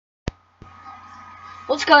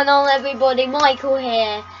What's going on, everybody? Michael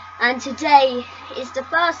here, and today is the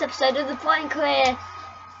first episode of the Brighton career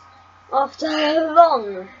after a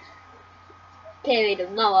long period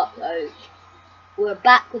of no upload. We're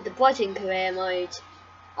back with the Brighton career mode.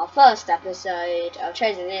 Our first episode. I've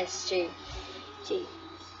chosen this to three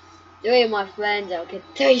of my friends. I'll give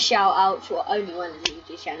 3 shout outs for only one of the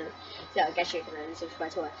YouTube channel, so I guess you can only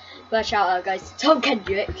subscribe to it. First shout out goes to Tom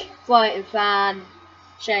Kendrick, Brighton fan.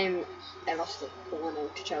 Shame they lost it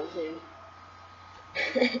 1-0 to Chelsea.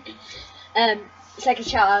 Second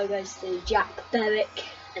shout out goes to Jack Berwick,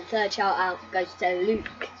 and third shout out goes to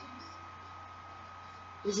Luke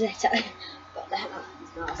Zetto. Got the hell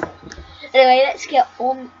out. Anyway, let's get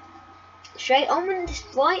on straight on with this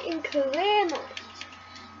Brighton career mode.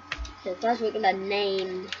 So first we're gonna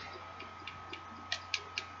name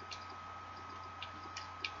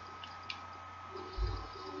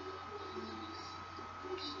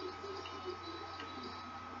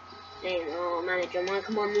our manager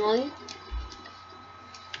Michael online,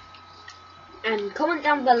 and comment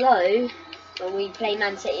down below when we play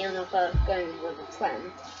Man City on the first game with a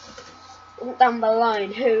friend. Comment down below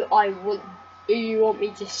who you want me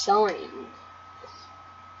to sign.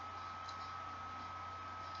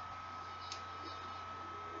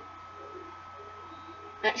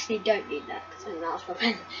 Actually, don't do that because I'm gonna ask for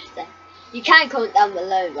friends. So, you can comment down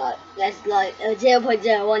below, but there's like a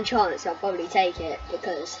 0.01 chance I'll probably take it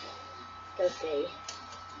because we'll see.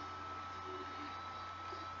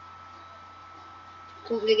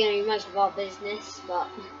 Probably going to be most of our business, but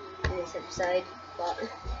in this episode, but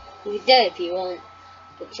you can do it if you want.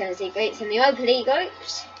 But Chelsea greats in the Europa League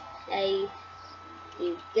groups. There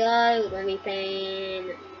you go. We're going to be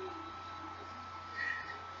playing.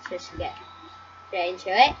 Just get straight into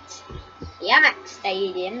it. Yamax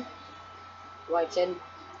Stadium, Brighton,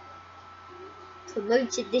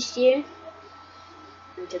 promoted this year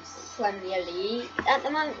into the Premier League. At the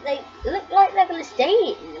moment, they look like they're going to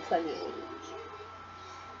stay in the Premier League.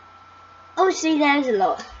 Obviously, there's a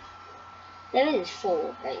lot. There is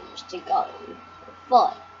 4 games to go.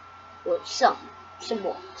 5, or some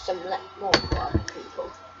more for other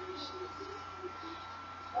people.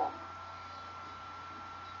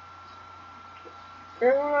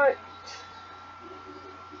 Right.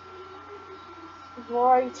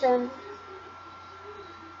 Brighton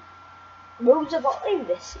will survive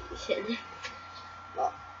this season.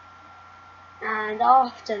 And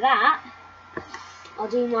after that, I'll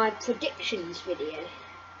do my predictions video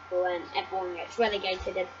for when everyone gets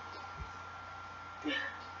relegated.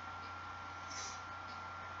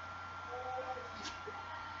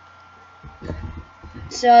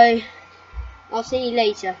 So, I'll see you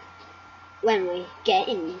later when we get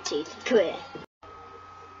into the career.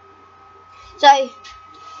 So,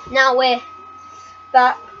 now we're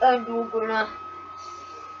back and we're gonna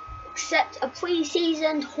accept a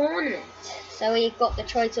pre-season tournament. So we've got the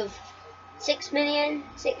choice of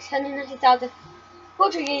 6,690,000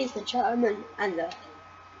 Portuguese, the German, and the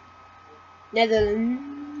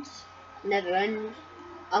Netherlands.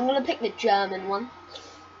 I'm gonna pick the German one.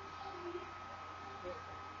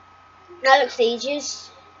 That looks the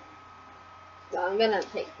easiest. So I'm gonna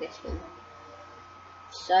pick this one.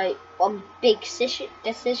 So one big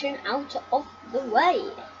decision out of the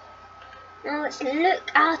way. Now let's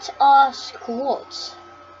look at our squads.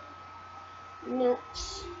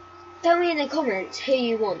 Tell me in the comments who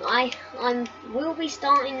you want. I will be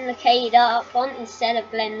starting Lacada up front instead of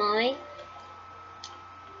Glenn Murray.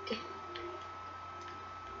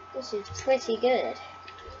 This is pretty good.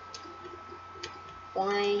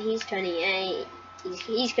 He's 28.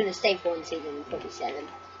 He's gonna stay for 1 season, probably 7.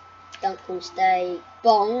 Dunk will stay.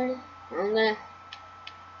 Bong, I'm gonna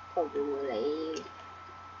probably.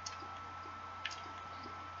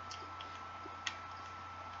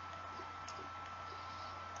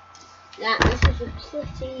 This is a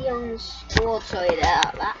pretty young squad, sorry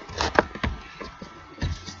about that.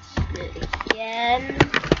 Again.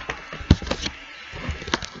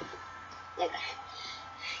 Look,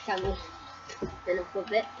 can we enough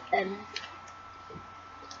of it?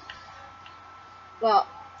 But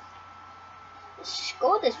the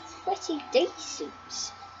squad is pretty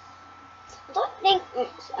decent. I don't think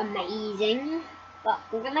it's amazing, but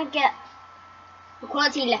we're gonna get a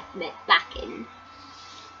quality left mid back in.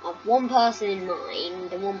 I have one person in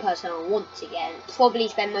mind and one person I want to get. Probably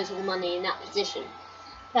spend most of the money in that position.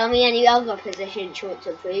 Tell me any other position you want to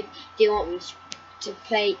improve. Do you want me to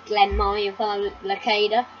play Glenn Murray in front of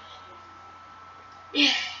Lacada?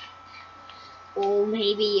 Or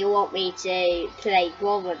maybe you want me to play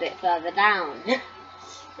Bob a bit further down.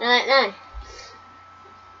 I don't know.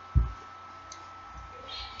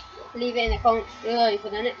 leave it in the comments below for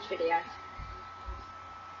the next video.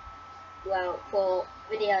 Well, for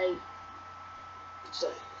video, so,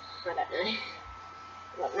 I don't know.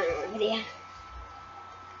 What video?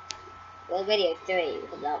 Well, video 3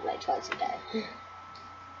 because I upload twice a day.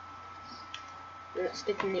 Let's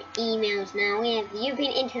look in the emails now. We have the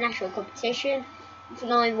European International Competition,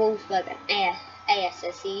 Flying Wolfsburg and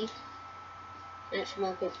ASSE. National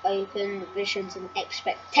Market Open, the visions and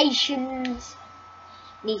expectations.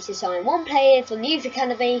 Needs to sign 1 player from the Youth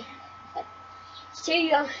Academy, 2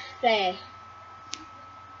 young players.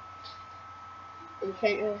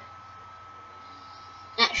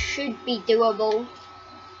 That should be doable.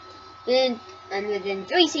 And within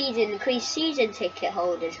 3 seasons, increase season ticket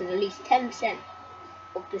holders with at least 10%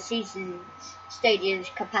 of the season's stadium's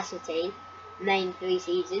capacity. Main 3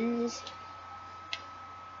 seasons.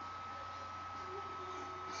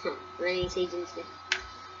 Many seasons.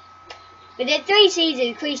 Within 3 seasons,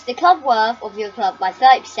 increase the club worth of your club by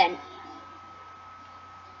 30%.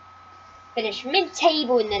 Finish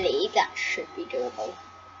mid-table in the league. That should be doable.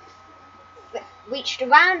 Reached the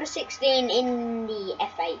round of 16 in the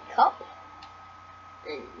FA Cup.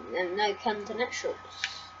 And no continental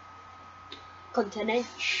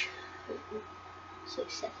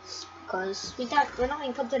success because we're not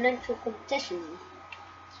in continental competition.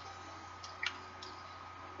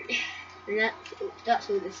 And that's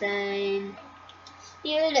all the same.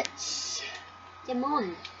 Yeah, let's come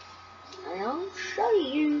on. And I'll show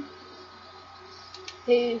you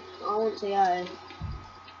who I want to go.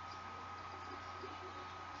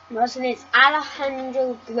 Person is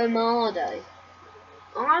Alejandro Grimado.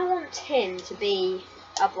 I want him to be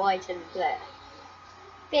a Brighton player.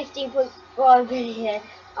 15.5 million.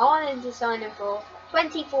 I want him to sign him for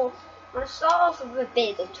 24. I'm going to start off with a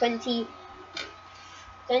bid of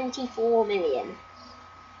 24 million.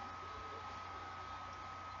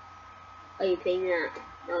 Hoping that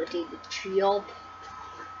I'll do the job.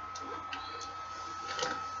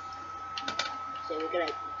 So we're going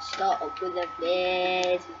to start off with a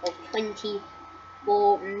bid of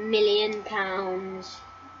 £24 million.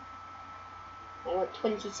 I want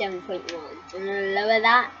 27.1. I'm going to lower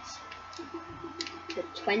that to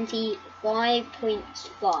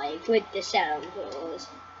 25.5 with the sell clause.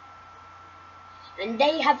 And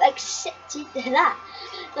they have accepted that.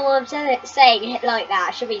 No, I'm saying it like that.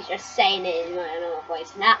 I should be just saying it in my normal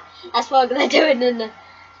voice. And that's what I'm going to do in the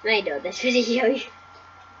middle of this video.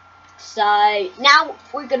 So, now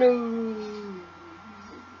we're going to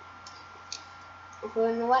go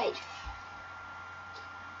in the wage.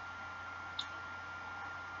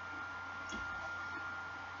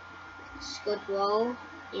 Squad role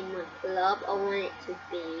in my club. I want it to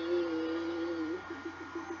be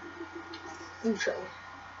crucial.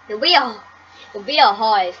 He'll be our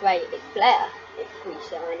highest rated player if we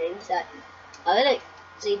sign him, so I don't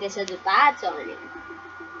see this as a bad signing.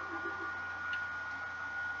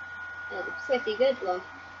 It's a pretty good one.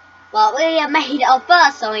 But we have made our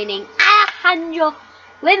first signing, Alejandro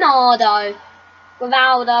Grimado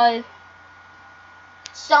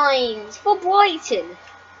signs for Brighton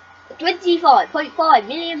for £25.5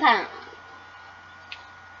 million.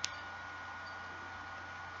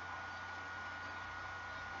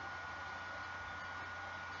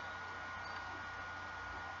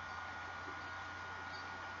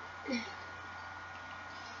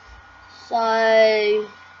 So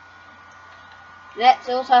let's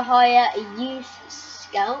also hire a youth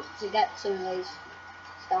scout to get some of those.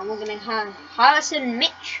 So we're going to have Harrison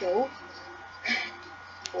Mitchell.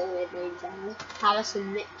 All weird names now.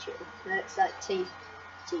 Harrison Mitchell. Looks like two.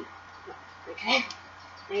 Okay.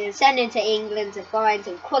 We're going to send him to England to find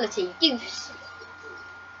some quality youth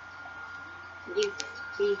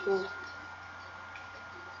people.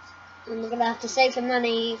 And we're going to have to save some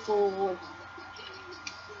money for.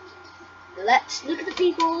 Let's look at the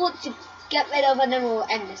people we want to get rid of, and then we'll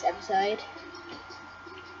end this episode.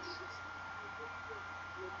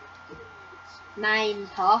 Main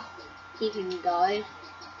path, keep him going.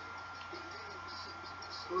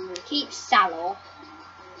 I'm going to keep Salah.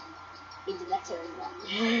 He's better than that.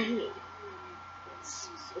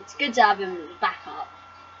 It's good to have him as backup.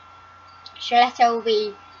 Shaletta will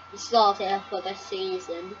be the starter for this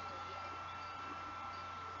season.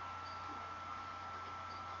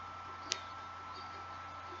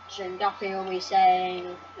 Duffy will be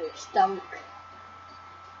saying it stunk.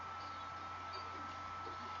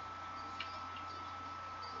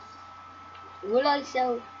 Will I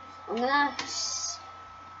sell? I'm gonna.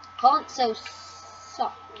 Can't sell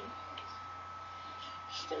something.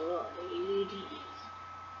 Still,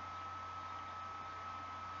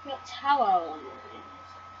 that's how I want it.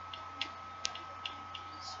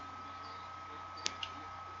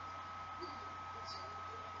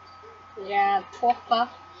 Yeah, proper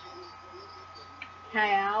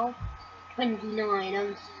KL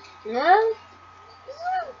 29. No,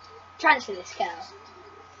 transfer this cow.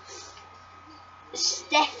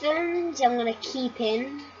 Stephens, I'm gonna keep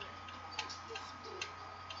in.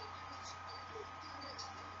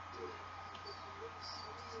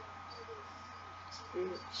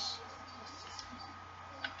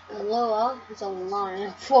 Lower is a line.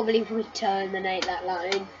 I'll probably would terminate that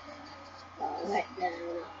line. Right down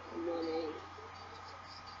money.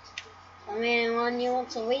 I mean, when you want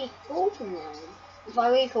to recall from line. If I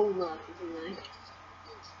recall line from line.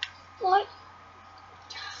 Like,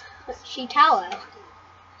 she tower.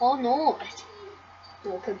 Or not.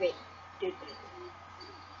 Or it could be.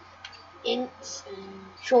 Ints and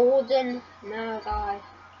Jordan. No, guy.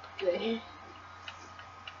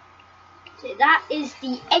 So that is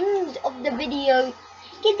the end of the video.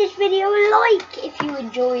 Give this video a like if you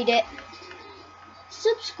enjoyed it.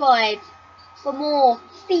 Subscribe for more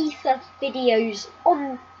FIFA videos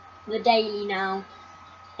on the daily now,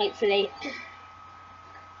 hopefully.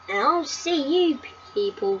 And I'll see you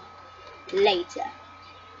people later.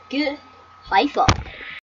 Good high five.